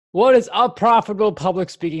What is up, profitable public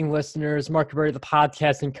speaking listeners? Mark Berry, the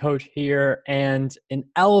podcasting coach here. And an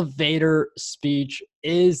elevator speech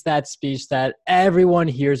is that speech that everyone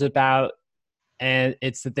hears about. And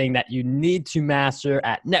it's the thing that you need to master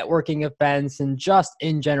at networking events and just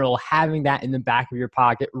in general, having that in the back of your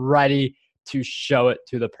pocket ready to show it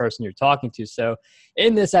to the person you're talking to. So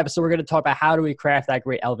in this episode, we're going to talk about how do we craft that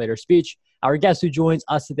great elevator speech. Our guest who joins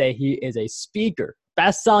us today, he is a speaker,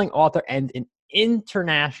 best-selling author, and an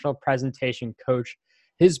international presentation coach.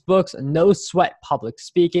 His books, No Sweat Public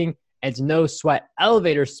Speaking and No Sweat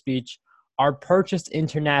Elevator Speech, are purchased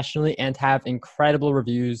internationally and have incredible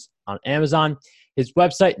reviews on Amazon. His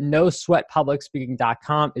website,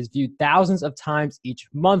 nosweatpublicspeaking.com, is viewed thousands of times each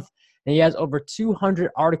month, and he has over 200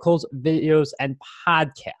 articles, videos, and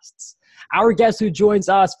podcasts. Our guest who joins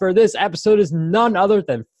us for this episode is none other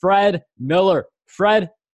than Fred Miller. Fred,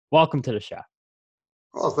 welcome to the show.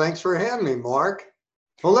 Well, thanks for having me, Mark.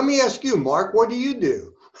 Well, let me ask you, Mark, what do you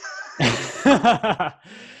do?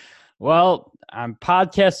 Well, I'm a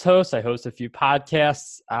podcast host. I host a few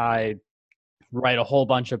podcasts. I write a whole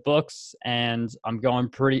bunch of books, and I'm going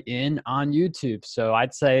pretty in on YouTube. So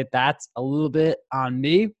I'd say that's a little bit on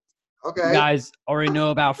me. Okay. You guys already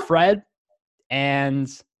know about Fred, and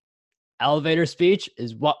elevator speech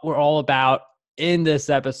is what we're all about in this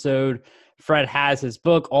episode. Fred has his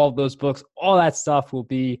book, all of those books, all that stuff will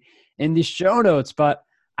be in the show notes. But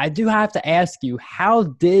I do have to ask you, how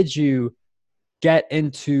did you get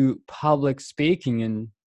into public speaking and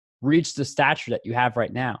reach the stature that you have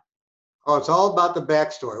right now? Oh, it's all about the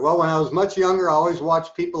backstory. Well, when I was much younger, I always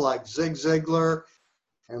watched people like Zig Ziglar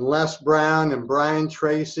and Les Brown and Brian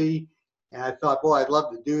Tracy. And I thought, boy, I'd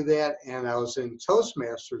love to do that. And I was in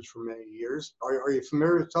Toastmasters for many years. Are you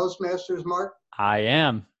familiar with Toastmasters, Mark? I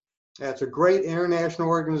am. It's a great international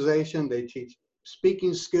organization. They teach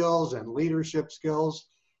speaking skills and leadership skills.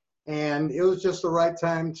 And it was just the right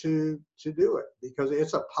time to do it because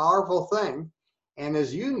it's a powerful thing. And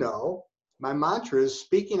as you know, my mantra is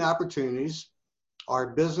speaking opportunities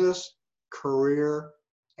are business, career,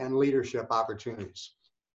 and leadership opportunities.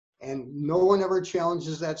 And no one ever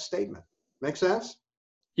challenges that statement. Make sense?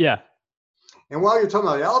 Yeah. And while you're talking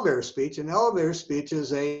about elevator speech, an elevator speech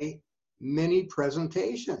is a mini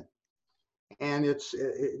presentation. And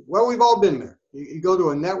well, we've all been there. You go to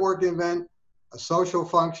a networking event, a social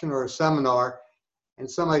function, or a seminar,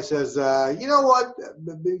 and somebody says, you know what,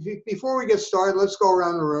 before we get started, let's go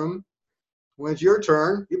around the room. When it's your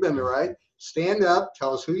turn, you've been there, right? Stand up,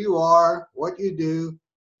 tell us who you are, what you do,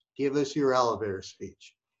 give us your elevator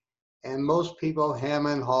speech. And most people hem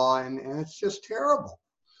and haw, and it's just terrible.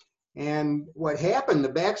 And what happened, the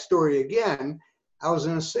backstory again, I was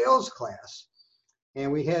in a sales class,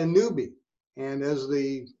 and we had a newbie. And as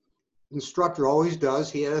the instructor always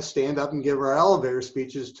does, he had to stand up and give our elevator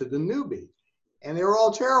speeches to the newbie. And they were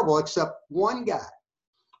all terrible except one guy.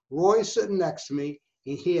 Roy's sitting next to me,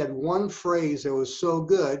 and he had one phrase that was so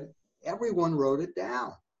good, everyone wrote it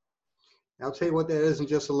down. And I'll tell you what that is in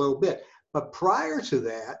just a little bit. But prior to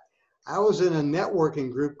that, I was in a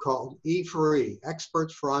networking group called E4E,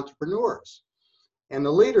 Experts for Entrepreneurs. And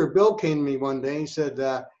the leader, Bill, came to me one day and he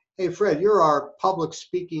said, hey, Fred, you're our public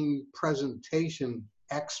speaking presentation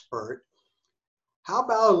expert. How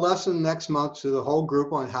about a lesson next month to the whole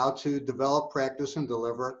group on how to develop, practice, and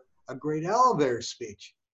deliver a great elevator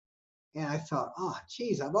speech? And I thought, oh,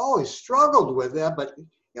 geez, I've always struggled with that, but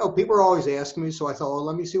people are always asking me, so I thought, well,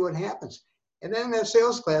 let me see what happens. And then in that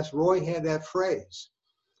sales class, Roy had that phrase.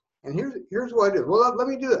 And here's what I did. Well, let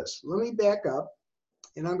me do this. Let me back up,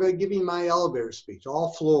 and I'm going to give you my elevator speech,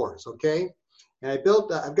 all floors, okay? And I've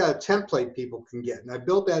got a template people can get. And I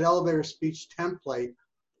built that elevator speech template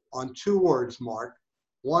on 2 words, Mark.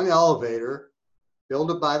 One, elevator, build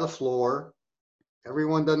it by the floor.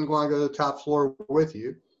 Everyone doesn't want to go to the top floor with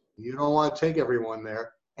you. You don't want to take everyone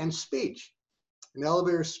there. And speech. An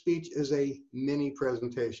elevator speech is a mini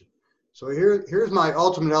presentation. So here's my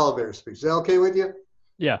ultimate elevator speech. Is that okay with you?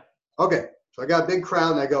 Yeah. Okay. So I got a big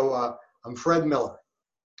crowd, and I go, I'm Fred Miller.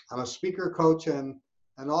 I'm a speaker, coach, and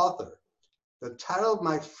an author. The title of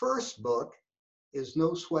my first book is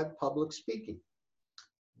No Sweat Public Speaking.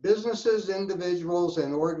 Businesses, individuals,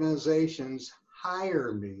 and organizations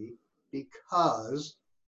hire me because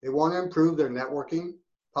they want to improve their networking,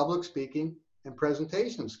 public speaking, and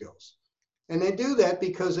presentation skills. And they do that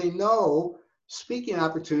because they know speaking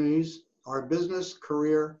opportunities are business,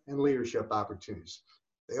 career, and leadership opportunities.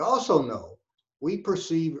 They also know we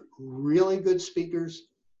perceive really good speakers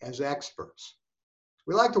as experts.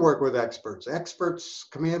 We like to work with experts. Experts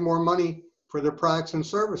command more money for their products and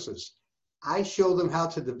services. I show them how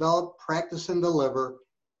to develop, practice, and deliver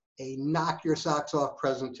a knock your socks off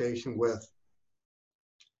presentation with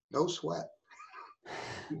no sweat.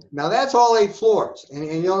 Now that's all 8 floors, and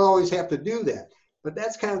you don't always have to do that, but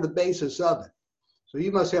that's kind of the basis of it. So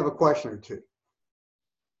you must have a question or two.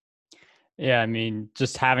 Yeah, I mean,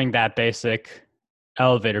 just having that basic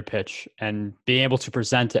elevator pitch and being able to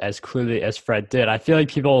present it as clearly as Fred did. I feel like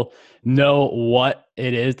people know what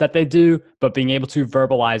it is that they do, but being able to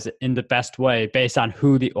verbalize it in the best way based on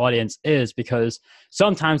who the audience is, because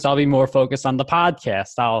sometimes I'll be more focused on the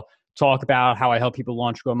podcast. I'll talk about how I help people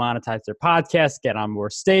launch, grow, monetize their podcast, get on more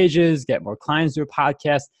stages, get more clients to a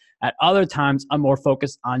podcast. At other times, I'm more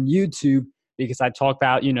focused on YouTube because I talk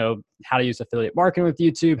about, how to use affiliate marketing with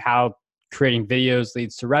YouTube, how creating videos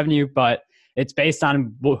leads to revenue, but it's based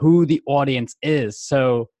on who the audience is.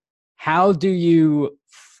 So how do you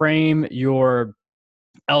frame your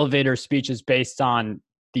elevator speeches based on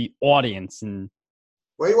the audience? And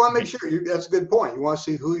well, you want to make sure that's a good point. You want to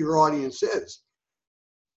see who your audience is.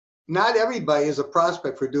 Not everybody is a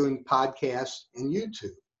prospect for doing podcasts and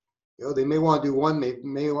YouTube. They may want to do one,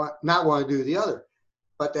 may not want to do the other.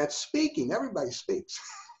 But that's speaking. Everybody speaks.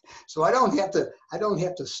 So I don't have to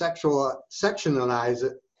sectionalize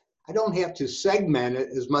it. I don't have to segment it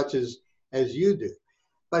as much as you do.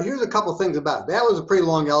 But here's a couple things about it. That was a pretty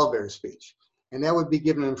long elevator speech, and that would be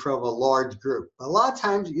given in front of a large group. But a lot of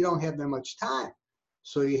times you don't have that much time.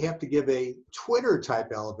 So you have to give a Twitter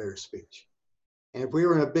type elevator speech. And if we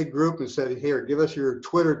were in a big group and said, here, give us your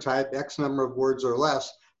Twitter type, X number of words or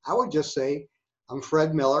less, I would just say, I'm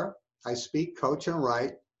Fred Miller. I speak, coach, and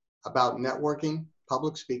write about networking,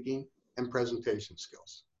 public speaking, and presentation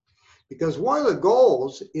skills. Because one of the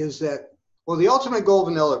goals is that, the ultimate goal of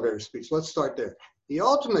an elevator speech, let's start there. The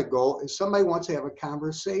ultimate goal is somebody wants to have a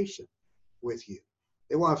conversation with you.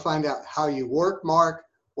 They want to find out how you work, Mark,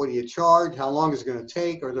 what do you charge, how long is it going to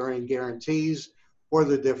take, are there any guarantees, what are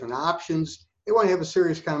the different options? They want to have a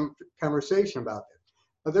serious conversation about that.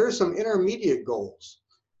 But there are some intermediate goals.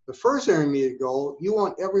 The first intermediate goal, you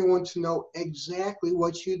want everyone to know exactly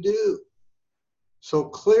what you do. So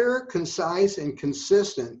clear, concise, and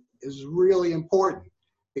consistent is really important,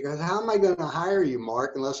 because how am I going to hire you,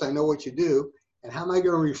 Mark, unless I know what you do? And how am I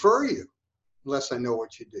going to refer you unless I know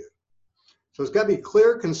what you do? So it's got to be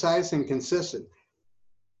clear, concise, and consistent.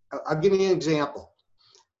 I'll give you an example.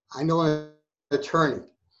 I know an attorney,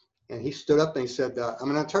 and he stood up and he said,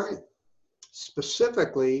 I'm an attorney.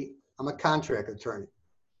 Specifically, I'm a contract attorney.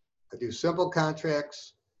 I do simple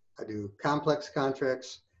contracts. I do complex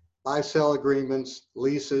contracts, buy-sell agreements,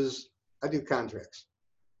 leases. I do contracts.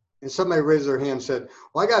 And somebody raised their hand and said,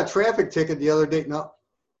 well, I got a traffic ticket the other day. No,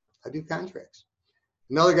 I do contracts.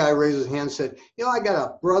 Another guy raised his hand and said, I got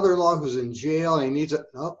a brother-in-law who's in jail and he needs it.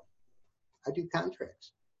 No, I do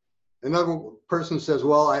contracts. Another person says,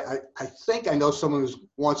 well, I think I know someone who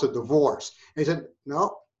wants a divorce. And he said,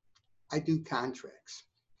 no, I do contracts.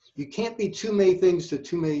 You can't be too many things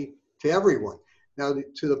to everyone. Now,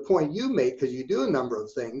 to the point you made, because you do a number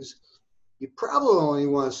of things, you probably only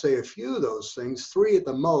want to say a few of those things, 3 at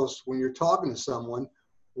the most, when you're talking to someone.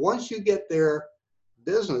 Once you get their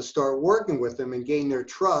business, start working with them and gain their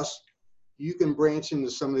trust, you can branch into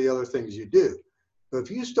some of the other things you do. But if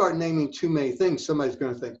you start naming too many things, somebody's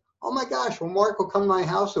going to think, oh my gosh, well, Mark will come to my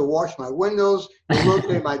house, he'll wash my windows, he'll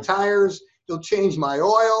rotate my tires, he'll change my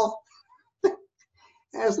oil. And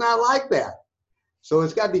it's not like that. So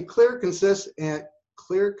it's got to be clear, concise,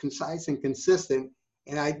 and consistent.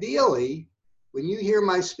 And ideally, when you hear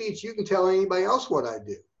my speech, you can tell anybody else what I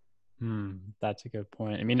do. That's a good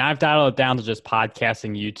point. I mean, I've dialed it down to just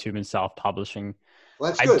podcasting, YouTube, and self-publishing.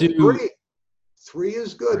 Well, that's good. 3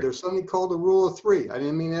 is good. There's something called the rule of 3. I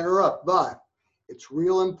didn't mean to interrupt, but it's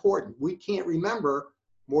real important. We can't remember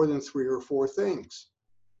more than 3 or 4 things.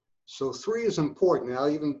 So 3 is important. And I'll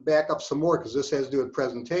even back up some more because this has to do with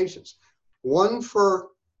presentations. One for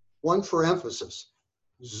emphasis.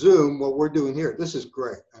 Zoom, what we're doing here, this is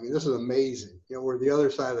great. I mean, this is amazing. We're the other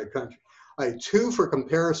side of the country. All right, 2 for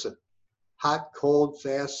comparison. Hot, cold,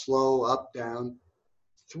 fast, slow, up, down.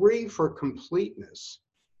 3 for completeness.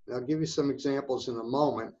 And I'll give you some examples in a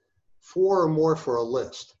moment. 4 or more for a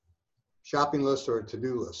list, shopping list or a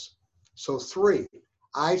to-do list. So 3,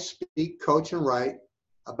 I speak, coach, and write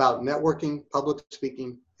about networking, public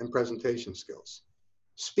speaking, and presentation skills.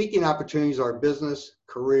 Speaking opportunities are business,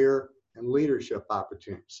 career, and leadership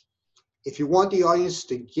opportunities. If you want the audience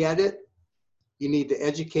to get it, you need to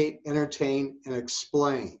educate, entertain, and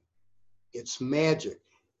explain. It's magic.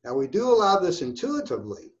 Now, we do allow this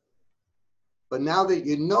intuitively, but now that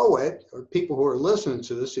you know it, or people who are listening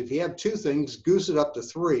to this, if you have 2 things, goose it up to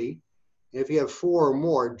 3. And if you have 4 or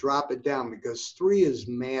more, drop it down, because 3 is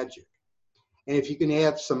magic. And if you can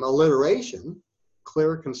have some alliteration,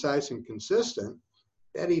 clear, concise, and consistent,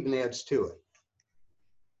 that even adds to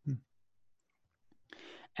it.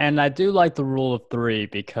 And I do like the rule of three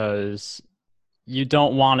because you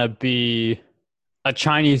don't want to be a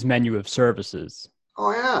Chinese menu of services.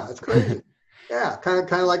 Oh yeah, that's crazy. Yeah, kind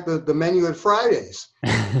of like the menu at Fridays.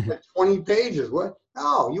 Like 20 pages. What?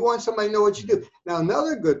 No, you want somebody to know what you do. Now,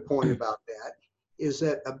 another good point about that is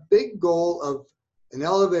that a big goal of an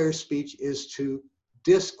elevator speech is to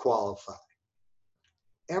disqualify.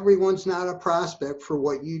 Everyone's not a prospect for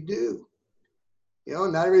what you do. You know,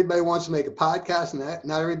 not everybody wants to make a podcast, and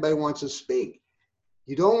not everybody wants to speak.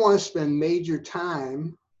 You don't want to spend major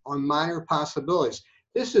time on minor possibilities.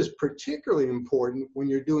 This is particularly important when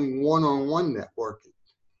you're doing one-on-one networking.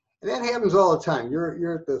 And that happens all the time.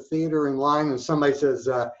 You're at the theater in line and somebody says,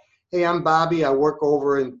 hey, I'm Bobby. I work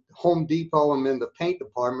over in Home Depot. I'm in the paint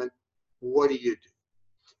department. What do you do?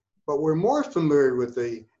 But we're more familiar with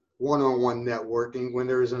the one-on-one networking when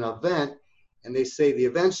there's an event and they say the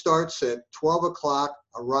event starts at 12 o'clock,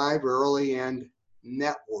 arrive early and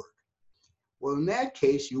network. Well, in that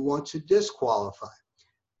case, you want to disqualify.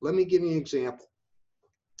 Let me give you an example.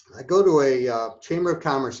 I go to a Chamber of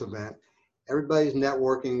Commerce event. Everybody's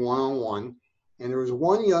networking one-on-one. And there was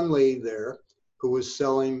one young lady there who was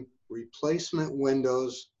selling replacement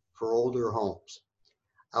windows for older homes.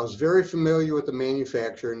 I was very familiar with the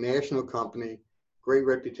manufacturer, national company, great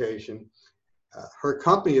reputation. Her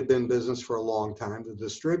company had been in business for a long time, the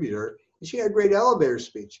distributor, and she had a great elevator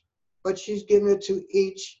speech. But she's giving it to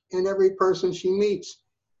each and every person she meets.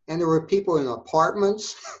 And there were people in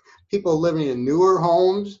apartments, people living in newer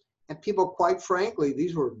homes, and people, quite frankly,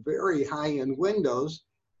 these were very high-end windows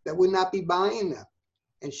that would not be buying them.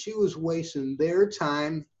 And she was wasting their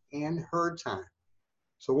time and her time.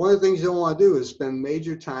 So one of the things you don't want to do is spend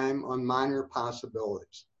major time on minor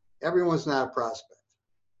possibilities. Everyone's not a prospect.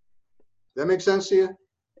 Does that make sense to you?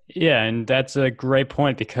 Yeah, and that's a great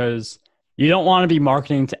point because you don't want to be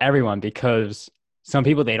marketing to everyone because some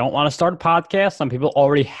people, they don't want to start a podcast. Some people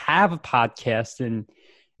already have a podcast and,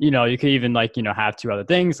 you know, you could even have two other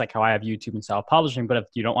things like how I have YouTube and self-publishing. But if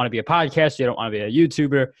you don't want to be a podcast, you don't want to be a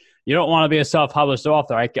YouTuber, you don't want to be a self-published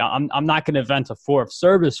author, I'm not going to invent a fourth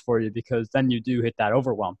service for you because then you do hit that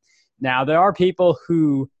overwhelm. Now, there are people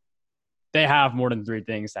who they have more than three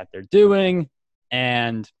things that they're doing.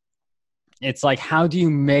 And it's like, how do you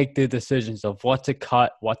make the decisions of what to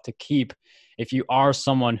cut, what to keep if you are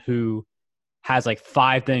someone who has like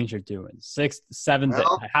five things you're doing, 6, 7 things?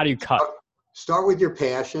 How do you cut? Start with your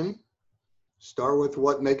passion. Start with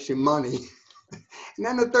what makes you money. And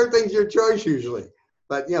then the third thing's your choice usually.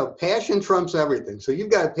 But, passion trumps everything. So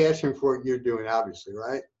you've got a passion for what you're doing, obviously,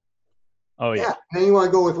 right? Oh, yeah. And then you want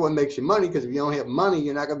to go with what makes you money because if you don't have money,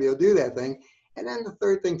 you're not going to be able to do that thing. And then the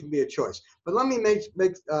third thing can be a choice. But let me make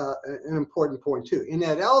an important point, too. In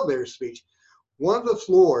that elevator speech, one of the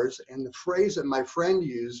floors and the phrase that my friend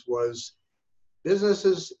used was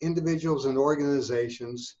businesses, individuals, and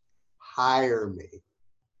organizations hire me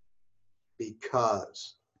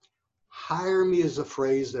because. Hire me is a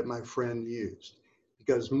phrase that my friend used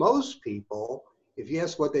because most people, if you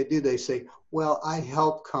ask what they do, they say, well, I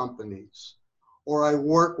help companies or I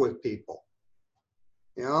work with people.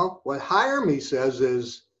 What hire me says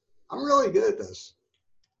is, I'm really good at this.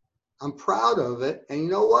 I'm proud of it. And you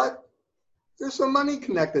know what? There's some money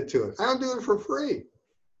connected to it. I don't do it for free.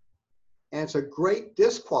 And it's a great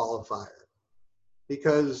disqualifier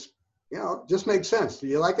because, it just makes sense. Do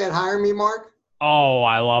you like that hire me, Mark? Oh,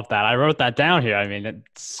 I love that. I wrote that down here. I mean,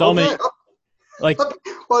 it's so many. Like,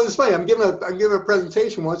 well, it's funny. I'm giving a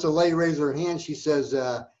presentation once. A lady raised her hand. She says,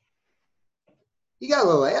 you got a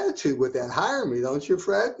little attitude with that hire me, don't you,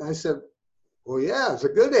 Fred? And I said, well, yeah, it's a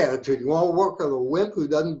good attitude. You want to work with a wimp who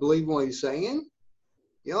doesn't believe what he's saying?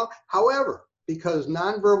 However, because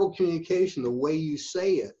nonverbal communication, the way you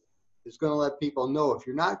say it, is going to let people know if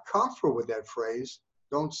you're not comfortable with that phrase,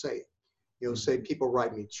 don't say it. Say people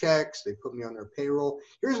write me checks, they put me on their payroll.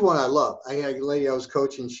 Here's one I love. I had a lady I was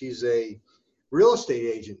coaching, she's a real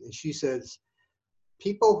estate agent, and she says,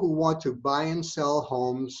 people who want to buy and sell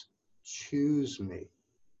homes choose me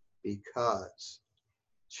because.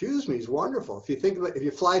 Choose me is wonderful. If you think about, if you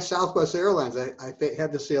fly Southwest Airlines, I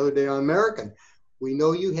had this the other day on American. We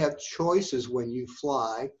know you have choices when you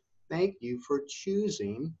fly. Thank you for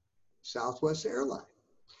choosing Southwest Airlines.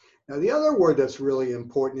 Now, the other word that's really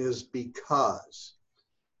important is because.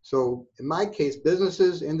 So in my case,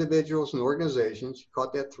 businesses, individuals, and organizations, you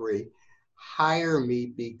caught that 3, hire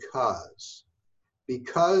me because.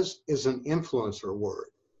 Because is an influencer word.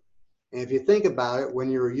 And if you think about it, when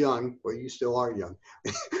you were young, well, you still are young.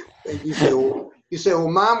 You say, well, You say, well,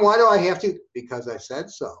 Mom, why do I have to? Because I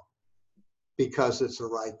said so. Because it's the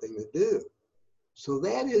right thing to do. So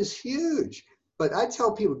that is huge. But I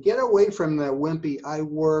tell people, get away from that wimpy, I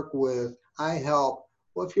work with, I help.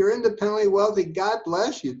 Well, if you're independently wealthy, God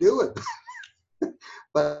bless you, do it.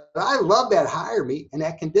 But I love that hire me, and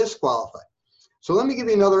that can disqualify. So let me give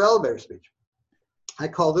you another elevator speech. I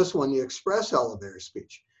call this one the express elevator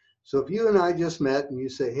speech. So if you and I just met and you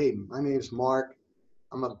say, hey, my name is Mark,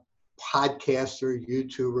 I'm a podcaster,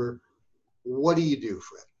 YouTuber, what do you do,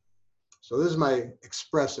 Fred? So this is my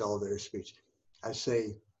express elevator speech. I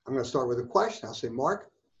say, I'm going to start with a question. I'll say, Mark,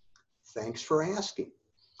 thanks for asking.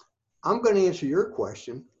 I'm going to answer your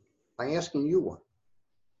question by asking you one.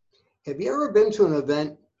 Have you ever been to an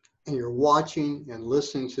event and you're watching and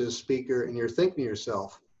listening to the speaker and you're thinking to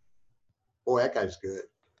yourself, boy, that guy's good.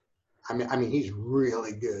 I mean, he's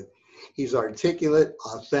really good. He's articulate,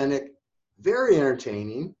 authentic, very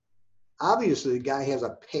entertaining. Obviously, the guy has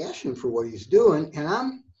a passion for what he's doing, and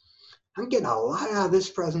I'm getting a lot out of this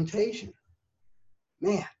presentation.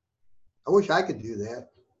 Man, I wish I could do that.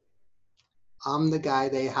 I'm the guy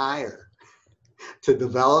they hire to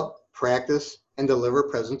develop, practice, and deliver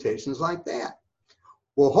presentations like that.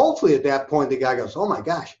 Well, hopefully at that point, the guy goes, oh my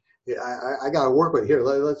gosh, I got to work with here.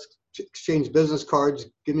 Let's exchange business cards.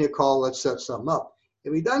 Give me a call. Let's set something up.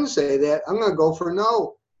 If he doesn't say that, I'm going to go for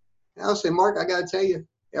no. And I'll say, Mark, I got to tell you,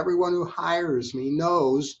 everyone who hires me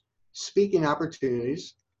knows speaking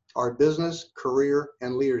opportunities are business, career,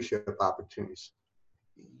 and leadership opportunities.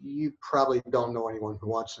 You probably don't know anyone who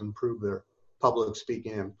wants to improve their public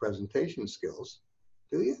speaking and presentation skills,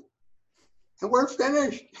 do you? And we're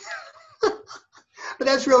finished. But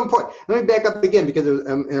that's real important. Let me back up again because it's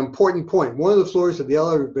an important point. One of the floors of the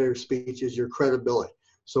elevator speech is your credibility.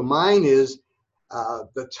 So mine is,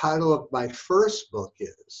 the title of my first book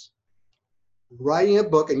is Writing a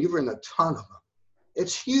Book, and you've written a ton of them.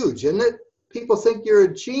 It's huge, isn't it? People think you're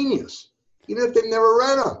a genius, even if they've never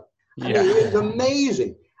read them. I mean, it's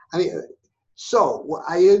amazing. I mean, so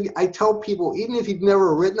I tell people, even if you've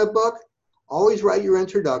never written a book, always write your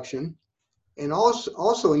introduction. And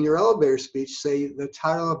also in your elevator speech, say the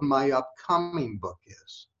title of my upcoming book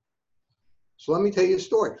is. So let me tell you a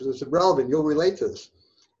story because it's relevant. You'll relate to this.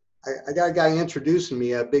 I got a guy introducing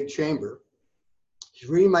me at a big chamber. He's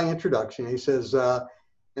reading my introduction. He says,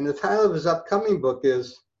 and the title of his upcoming book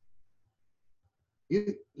is,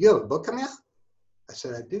 you have a book coming out? I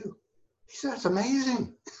said, I do. He said, that's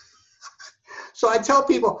amazing. So I tell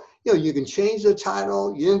people, you can change the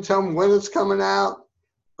title. You didn't tell them when it's coming out.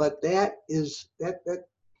 But that is a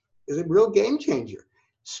real game changer.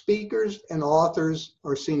 Speakers and authors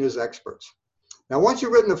are seen as experts. Now, once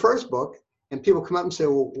you've written the first book and people come up and say,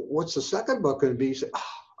 well, what's the second book going to be? You say, oh,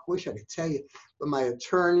 I wish I could tell you, but my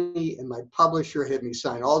attorney and my publisher had me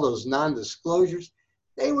sign all those non-disclosures.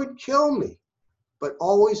 They would kill me. But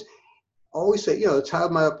always say, the title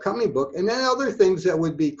of my upcoming book. And then other things that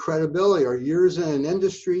would be credibility or years in an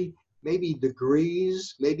industry, maybe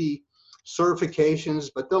degrees, maybe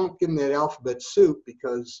certifications, but don't give them that alphabet soup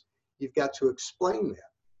because you've got to explain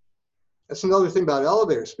that. That's another thing about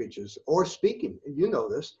elevator speeches or speaking. You know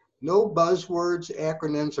this. No buzzwords,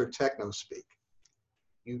 acronyms, or techno speak.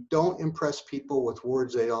 You don't impress people with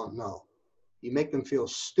words they don't know. You make them feel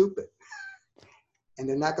stupid. And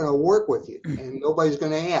they're not going to work with you. And nobody's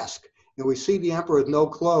going to ask. And we see the emperor with no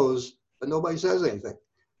clothes, but nobody says anything.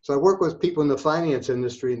 So I work with people in the finance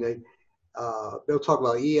industry, and they'll talk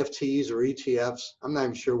about EFTs or ETFs. I'm not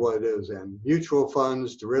even sure what it is. And mutual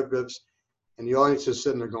funds, derivatives. And the audience is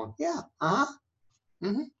sitting there going, yeah, got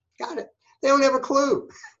it. They don't have a clue.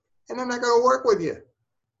 And they're not going to work with you.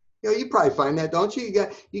 You probably find that, don't you?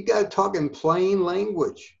 You got to talk in plain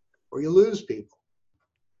language or you lose people.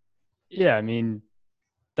 Yeah, I mean,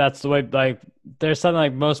 that's the way, like, there's something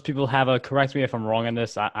like most people have correct me if I'm wrong on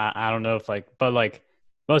this. I don't know if but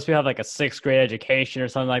most people have like a 6th grade education or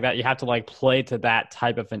something like that. You have to play to that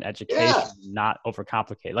type of an education, not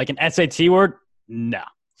overcomplicate. Like an SAT word, no.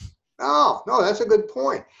 No, that's a good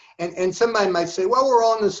point. And somebody might say, well, we're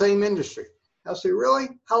all in the same industry. I'll say, really?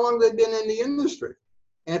 How long have they been in the industry?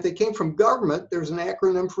 And if they came from government, there's an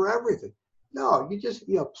acronym for everything. No, you just,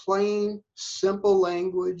 plain, simple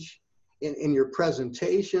language in your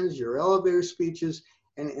presentations, your elevator speeches,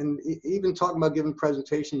 and even talking about giving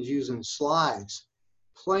presentations using slides.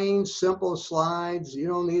 Plain, simple slides. You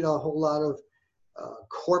don't need a whole lot of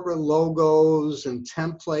corporate logos and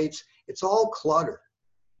templates. It's all clutter.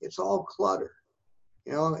 It's all clutter.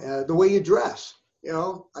 The way you dress.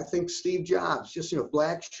 I think Steve Jobs, just,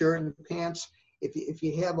 black shirt and pants. If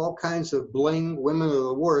you have all kinds of bling, women are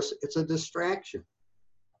the worst. It's a distraction.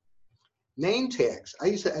 name tags. I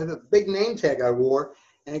used to have a big name tag I wore,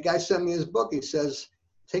 and a guy sent me his book. He says,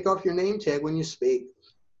 take off your name tag when you speak.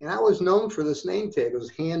 And I was known for this name tag. It was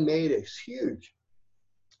handmade. It's huge.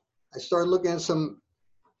 I started looking at some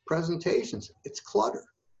presentations. It's clutter.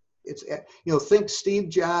 It's, think Steve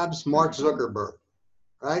Jobs, Mark Zuckerberg,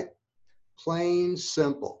 right? Plain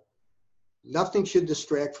simple. Nothing should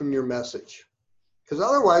distract from your message. Because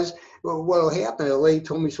otherwise, what will happen, a lady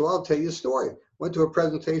told me, so I'll tell you a story. Went to a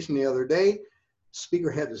presentation the other day. Speaker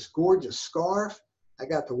had this gorgeous scarf. I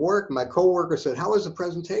got to work. My coworker said, how was the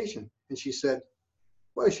presentation? And she said,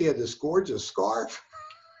 well, she had this gorgeous scarf.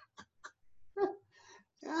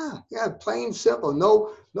 Yeah, plain simple.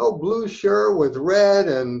 No blue shirt with red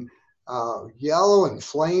and yellow and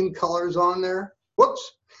flame colors on there.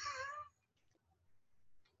 Whoops.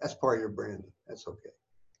 That's part of your branding. That's okay.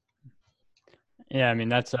 Yeah, I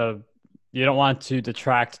mean, you don't want to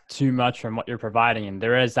detract too much from what you're providing. And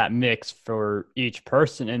there is that mix for each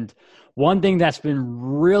person. And one thing that's been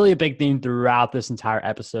really a big theme throughout this entire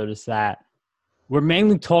episode is that we're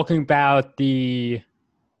mainly talking about the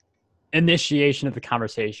initiation of the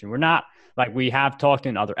conversation. We're not like we have talked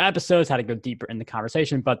in other episodes how to go deeper in the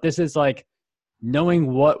conversation, but this is like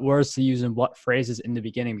knowing what words to use and what phrases in the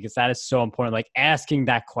beginning, because that is so important. Like asking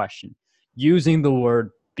that question, using the word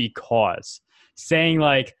because, saying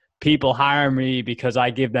like people hire me because I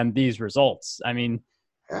give them these results. I mean,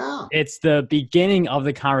 It's the beginning of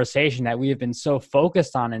the conversation that we have been so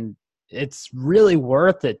focused on, and it's really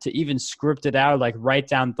worth it to even script it out, like write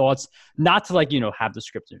down thoughts, not to like, have the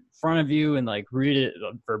script in front of you and like read it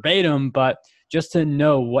verbatim, but just to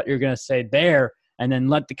know what you're going to say there and then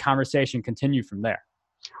let the conversation continue from there.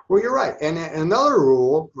 Well, you're right. And another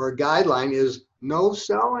rule or guideline is no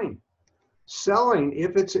selling. Selling,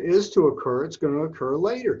 if it is to occur, it's going to occur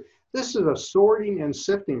later. This is a sorting and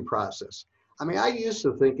sifting process. I mean, I used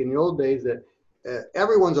to think in the old days that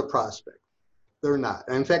everyone's a prospect. They're not.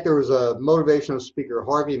 In fact, there was a motivational speaker,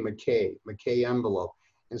 Harvey McKay Envelope,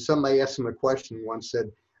 and somebody asked him a question once,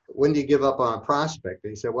 said, when do you give up on a prospect?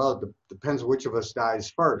 And he said, well, it depends which of us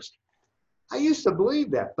dies first. I used to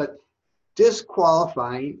believe that, but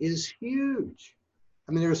disqualifying is huge.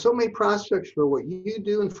 I mean, there are so many prospects for what you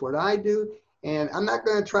do and for what I do, and I'm not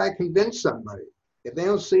going to try to convince somebody. If they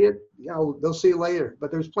don't see it, they'll see it later.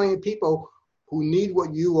 But there's plenty of people who need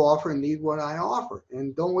what you offer and need what I offer,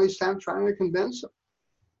 and don't waste time trying to convince them.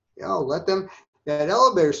 Let them. That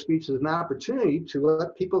elevator speech is an opportunity to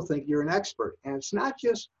let people think you're an expert, and it's not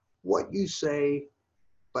just what you say,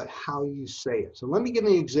 but how you say it. So let me give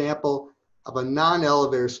you an example of a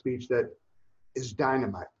non-elevator speech that is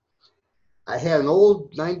dynamite. I had an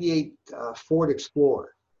old 98 Ford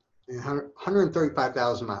Explorer,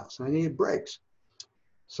 135,000 miles, and I needed brakes.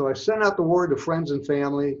 So I sent out the word to friends and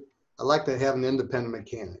family, I'd like to have an independent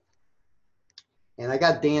mechanic. And I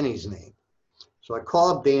got Danny's name. So I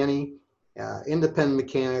called up Danny, independent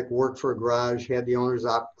mechanic, worked for a garage, had the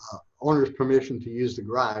owner's permission to use the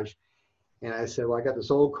garage. And I said, well, I got this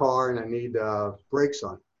old car and I need brakes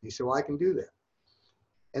on it. He said, well, I can do that.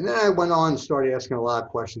 And then I went on and started asking a lot of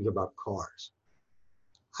questions about cars.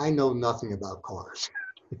 I know nothing about cars.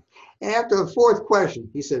 And after the fourth question,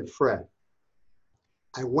 he said, Fred,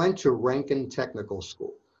 I went to Rankin Technical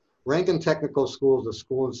School. Rankin Technical School is a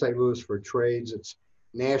school in St. Louis for trades. It's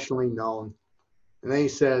nationally known. And then he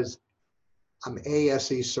says, I'm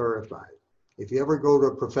ASE certified. If you ever go to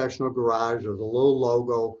a professional garage, there's a little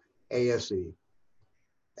logo, ASE.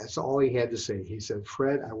 That's all he had to say. He said,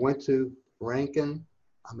 Fred, I went to Rankin.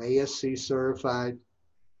 I'm ASE certified.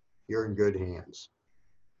 You're in good hands.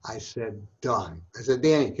 I said, done. I said,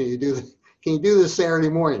 Danny, can you do this Saturday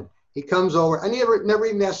morning? He comes over. I never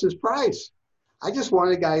even asked his price. I just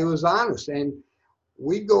wanted a guy who was honest. And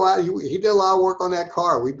we'd go out. He did a lot of work on that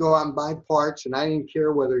car. We'd go out and buy parts, and I didn't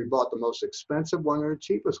care whether he bought the most expensive one or the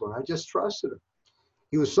cheapest one. I just trusted him.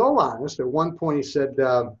 He was so honest. At one point, he said,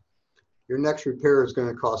 your next repair is going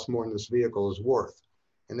to cost more than this vehicle is worth.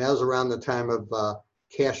 And that was around the time of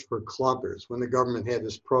cash for clunkers, when the government had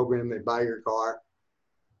this program, they buy your car.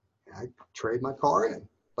 I trade my car in.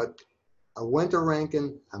 But I went to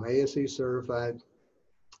Rankin. I'm ASE certified.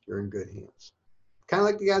 You're in good hands. Kind of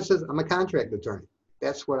like the guy says, I'm a contract attorney.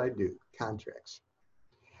 That's what I do, contracts.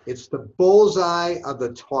 It's the bullseye of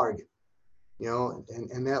the target,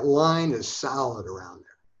 and that line is solid around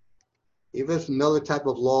there. Even if another type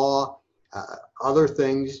of law, other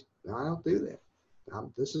things, I don't do that.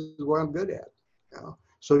 This is what I'm good at.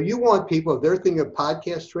 So you want people, if they're thinking of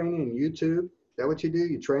podcast training and YouTube, is that what you do?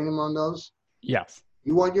 You train them on those? Yes.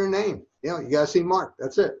 You want your name. You got to see Mark.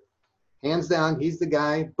 That's it. Hands down, he's the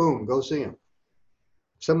guy. Boom, go see him.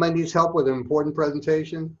 Somebody needs help with an important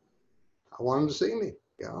presentation, I want them to see me,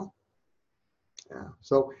 you know? Yeah.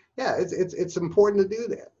 So yeah, it's important to do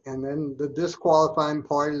that. And then the disqualifying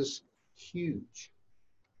part is huge,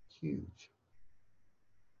 huge.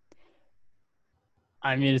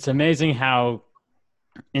 I mean, it's amazing how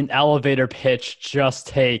an elevator pitch just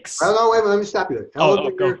takes. Oh, no, wait a minute, let me stop you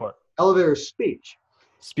there. Go for it. Elevator speech.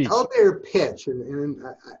 Speech. Elevator pitch, and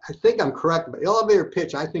I think I'm correct, but elevator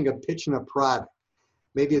pitch, I think of pitching a product.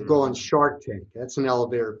 Maybe it go on Shark Tank. That's an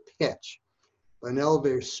elevator pitch. But an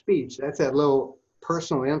elevator speech, that's that little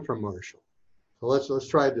personal infomercial. So let's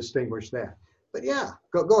try to distinguish that. But yeah,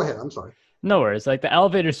 go ahead. I'm sorry. No worries. Like the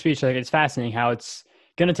elevator speech, like it's fascinating how it's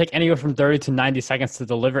going to take anywhere from 30 to 90 seconds to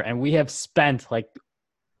deliver. And we have spent like,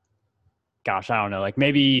 gosh, I don't know, like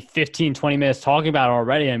maybe 15, 20 minutes talking about it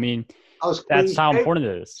already. I mean, that's how important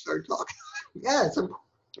it is. Start talking. Yeah, it's important.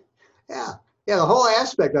 Yeah, the whole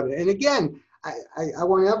aspect of it. And again, I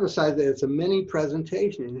want to emphasize that it's a mini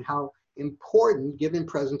presentation and how important giving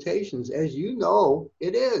presentations, as you know,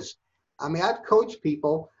 it is. I mean, I've coached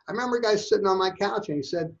people. I remember a guy sitting on my couch and he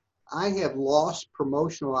said, I have lost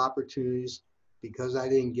promotional opportunities because I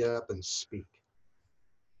didn't get up and speak.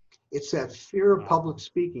 It's that fear of public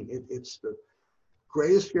speaking. It's the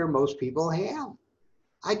greatest fear most people have.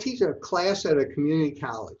 I teach a class at a community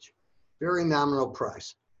college, very nominal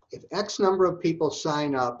price. If X number of people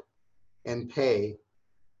sign up and pay,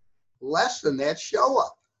 less than that show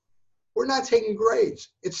up. We're not taking grades.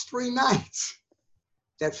 It's 3 nights.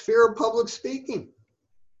 That fear of public speaking.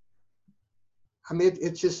 I mean,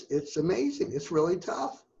 it's amazing. It's really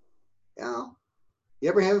tough. You know, you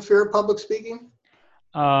ever have a fear of public speaking?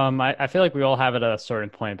 I feel like we all have it at a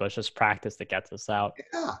certain point, but it's just practice that gets us out.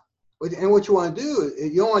 Yeah. And what you want to do is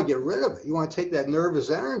you don't want to get rid of it. You want to take that nervous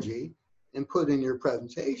energy and put it in your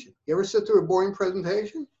presentation. You ever sit through a boring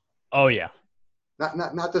presentation? Oh yeah.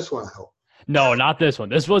 Not this one, I hope. No, not this one.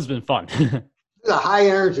 This one's been fun. It's a high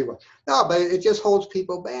energy one. No, but it just holds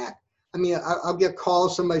people back. I mean, I'll get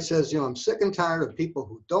calls. Somebody says, I'm sick and tired of people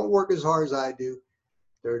who don't work as hard as I do.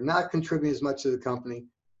 They're not contributing as much to the company,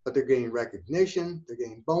 but they're getting recognition. They're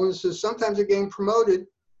getting bonuses. Sometimes they're getting promoted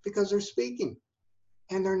because they're speaking.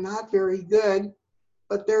 And they're not very good,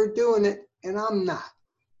 but they're doing it, and I'm not.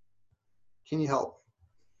 Can you help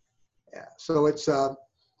me? Yeah. So it's, well,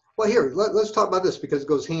 here, let's talk about this because it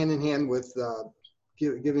goes hand in hand with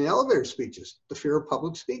giving elevator speeches, the fear of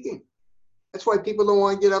public speaking. That's why people don't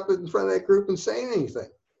want to get up in front of that group and say anything.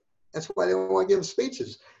 That's why they don't want to give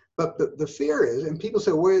speeches. But the fear is, and people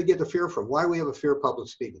say, where do you get the fear from? Why do we have a fear of public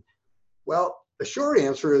speaking? Well, the short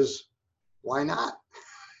answer is, why not?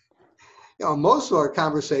 Most of our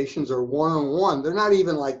conversations are one-on-one. They're not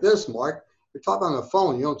even like this, Mark. You're talking on the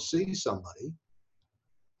phone, you don't see somebody.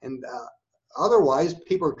 And otherwise,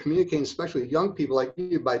 people are communicating, especially young people like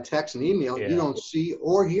you, by text and email. Yeah. You don't see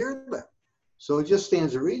or hear them. So it just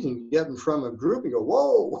stands to reason. You get in front of a group and go,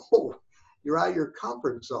 whoa, you're out of your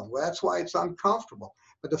comfort zone. Well, that's why it's uncomfortable.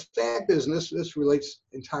 But the fact is, and this relates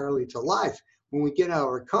entirely to life, when we get out of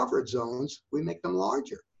our comfort zones, we make them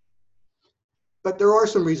larger. But there are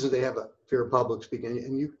some reasons they have a fear of public speaking,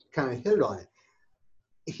 and you kind of hit on it.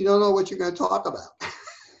 If you don't know what you're going to talk about,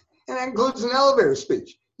 and that includes an elevator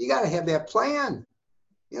speech, you got to have that plan.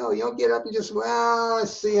 You don't get up and just, well,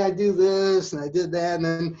 let's see, I do this and I did that. And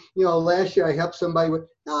then, last year I helped somebody with,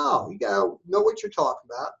 no, you got to know what you're talking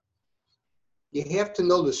about. You have to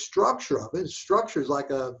know the structure of it. Structure is like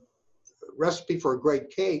a recipe for a great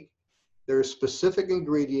cake. There are specific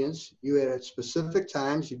ingredients. You add at specific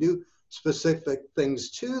times. You do specific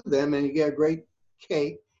things to them, and you get a great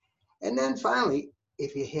cake. And then finally,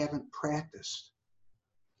 if you haven't practiced,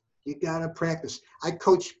 you got to practice. I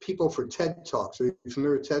coach people for TED Talks. Are you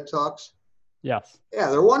familiar with TED Talks? Yes. Yeah,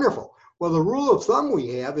 they're wonderful. Well, the rule of thumb we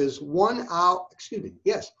have is 1 hour,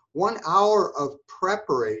 1 hour of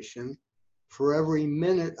preparation for every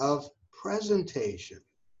minute of presentation.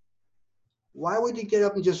 Why would you get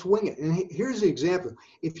up and just wing it? And here's the example.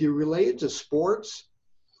 If you relate it to sports,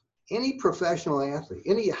 any professional athlete,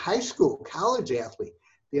 any high school, college athlete,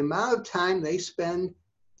 the amount of time they spend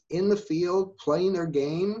in the field playing their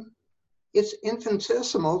game, it's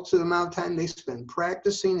infinitesimal to the amount of time they spend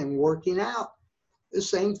practicing and working out. The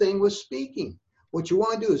same thing with speaking. What you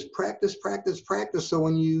want to do is practice, practice, practice. So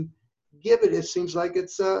when you give it, it seems like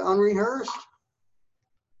it's unrehearsed.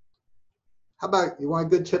 How about, you want a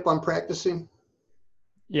good tip on practicing?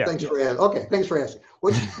 Yeah. Thanks for asking. Okay, thanks for asking.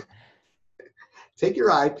 Take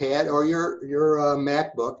your iPad or your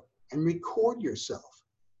MacBook and record yourself,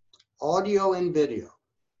 audio and video.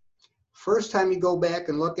 First time you go back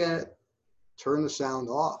and look at it, turn the sound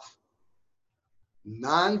off.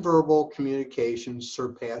 Nonverbal communication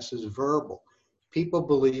surpasses verbal. People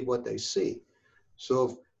believe what they see.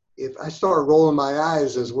 So if I start rolling my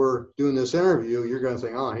eyes as we're doing this interview, you're going to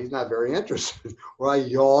think, oh, he's not very interested. Or I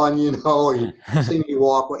yawn, or you see me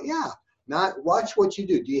walk away. Yeah, not watch what you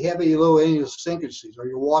do. Do you have any little idiosyncrasies? Are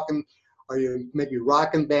you walking? Are you maybe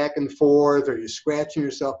rocking back and forth? Are you scratching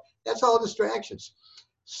yourself? That's all distractions.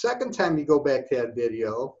 Second time you go back to that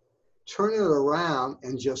video, turn it around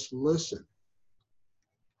and just listen.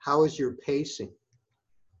 How is your pacing?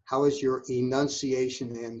 How is your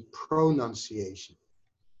enunciation and pronunciation?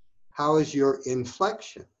 How is your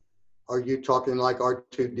inflection? Are you talking like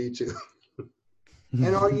R2-D2?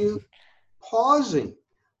 And are you pausing?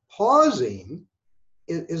 Pausing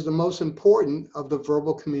is the most important of the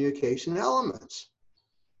verbal communication elements.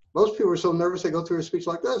 Most people are so nervous they go through a speech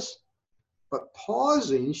like this. But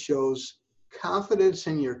pausing shows confidence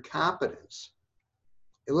in your competence.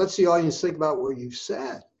 It lets the audience think about what you've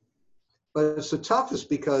said. But it's the toughest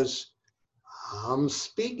because I'm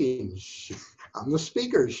speaking. I'm the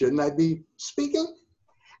speaker. Shouldn't I be speaking?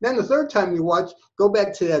 Then the third time you watch, go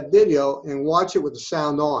back to that video and watch it with the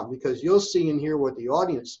sound on, because you'll see and hear what the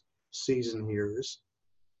audience sees and hears.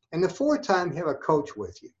 And the fourth time, have a coach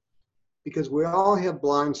with you, because we all have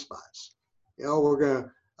blind spots. We're going to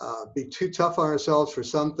be too tough on ourselves for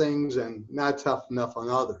some things and not tough enough on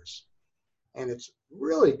others. And it's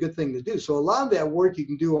really a good thing to do. So a lot of that work you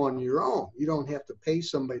can do on your own. You don't have to pay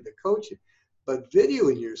somebody to coach you. But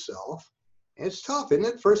videoing yourself, it's tough, isn't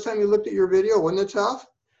it? First time you looked at your video, wasn't it tough?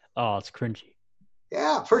 Oh, it's cringy.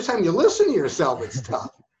 Yeah, first time you listen to yourself, it's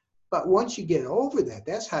tough. But once you get over that,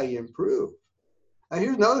 that's how you improve. Now,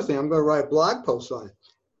 here's another thing. I'm going to write a blog post on it.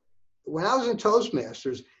 When I was in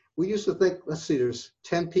Toastmasters, we used to think, let's see, there's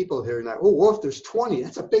 10 people here tonight. Oh, well, if there's 20,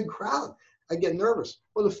 that's a big crowd. I get nervous.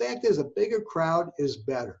 Well, the fact is, a bigger crowd is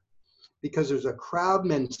better because there's a crowd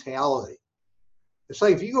mentality. It's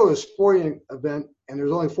like if you go to a sporting event and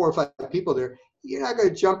there's only 4 or 5 people there, you're not going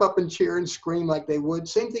to jump up and cheer and scream like they would.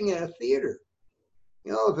 Same thing at a theater.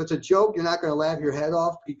 If it's a joke, you're not going to laugh your head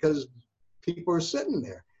off because people are sitting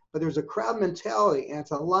there. But there's a crowd mentality, and it's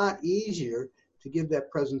a lot easier to give that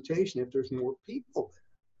presentation if there's more people there.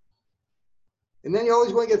 And then you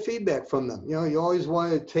always want to get feedback from them. You always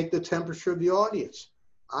want to take the temperature of the audience.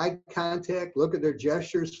 Eye contact, look at their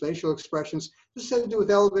gestures, facial expressions. This has to do with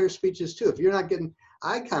elevator speeches too. If you're not getting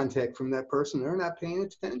eye contact from that person, they're not paying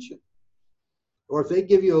attention. Or if they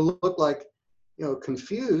give you a look like,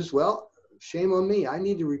 confused, well, shame on me. I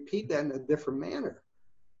need to repeat that in a different manner.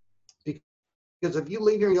 Because if you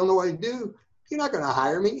leave here and you don't know what to do, you're not going to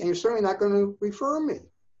hire me, and you're certainly not going to refer me.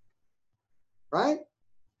 Right?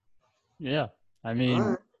 Yeah. I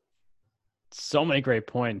mean, so many great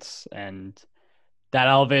points. And that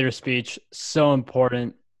elevator speech, so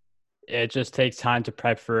important. It just takes time to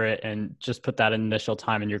prep for it, and just put that initial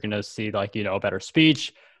time, and you're going to see a better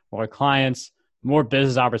speech, more clients, more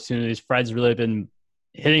business opportunities. Fred's really been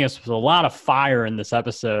hitting us with a lot of fire in this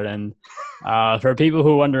episode. And for people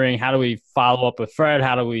who are wondering, how do we follow up with Fred?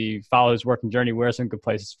 How do we follow his working journey? Where are some good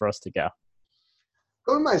places for us to go?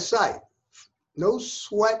 Go to my site,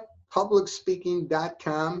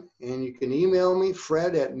 nosweatpublicspeaking.com, and you can email me,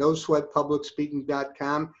 Fred at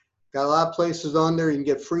nosweatpublicspeaking.com. Got a lot of places on there. You can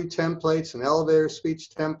get free templates, an elevator speech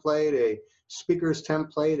template, a speaker's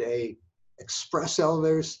template, a express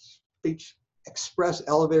elevator speech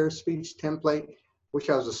template. Wish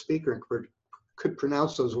I was a speaker and could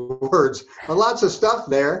pronounce those words. But lots of stuff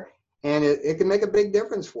there, and it can make a big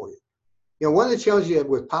difference for you. One of the challenges you have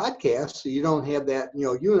with podcasts, you don't have that.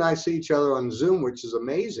 You and I see each other on Zoom, which is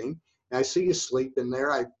amazing. And I see you sleep in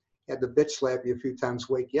there. I had to bitch slap you a few times,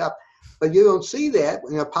 wake you up. But you don't see that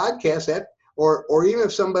in a podcast, or even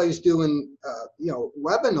if somebody's doing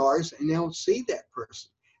webinars and they don't see that person,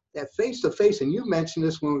 that face-to-face. And you mentioned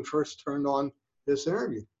this when we first turned on this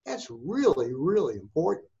interview. That's really, really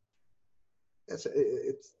important. It's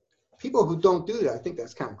people who don't do that, I think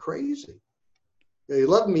that's kind of crazy. You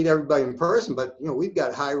love to meet everybody in person, but we've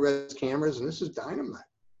got high-res cameras, and this is dynamite.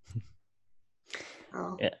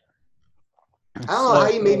 Yeah. I don't know how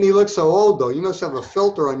you made me look so old, though. You must have a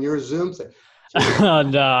filter on your Zoom thing.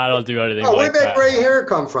 No, I don't do anything like that. Where'd that gray hair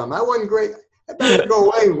come from? I wasn't great. That better go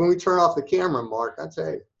away when we turn off the camera, Mark. I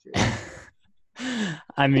tell you.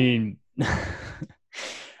 I mean,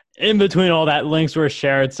 in between all that, links were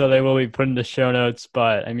shared, so they will be put in the show notes.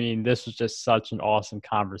 But, I mean, this was just such an awesome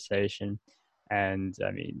conversation. And,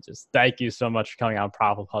 I mean, just thank you so much for coming on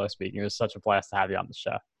Profitable Public Speaking. It was such a blast to have you on the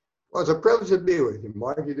show. Well, it's a privilege to be with you,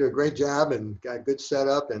 Mark. You do a great job and got a good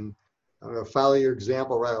setup. And I'm going to follow your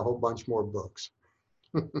example, write a whole bunch more books.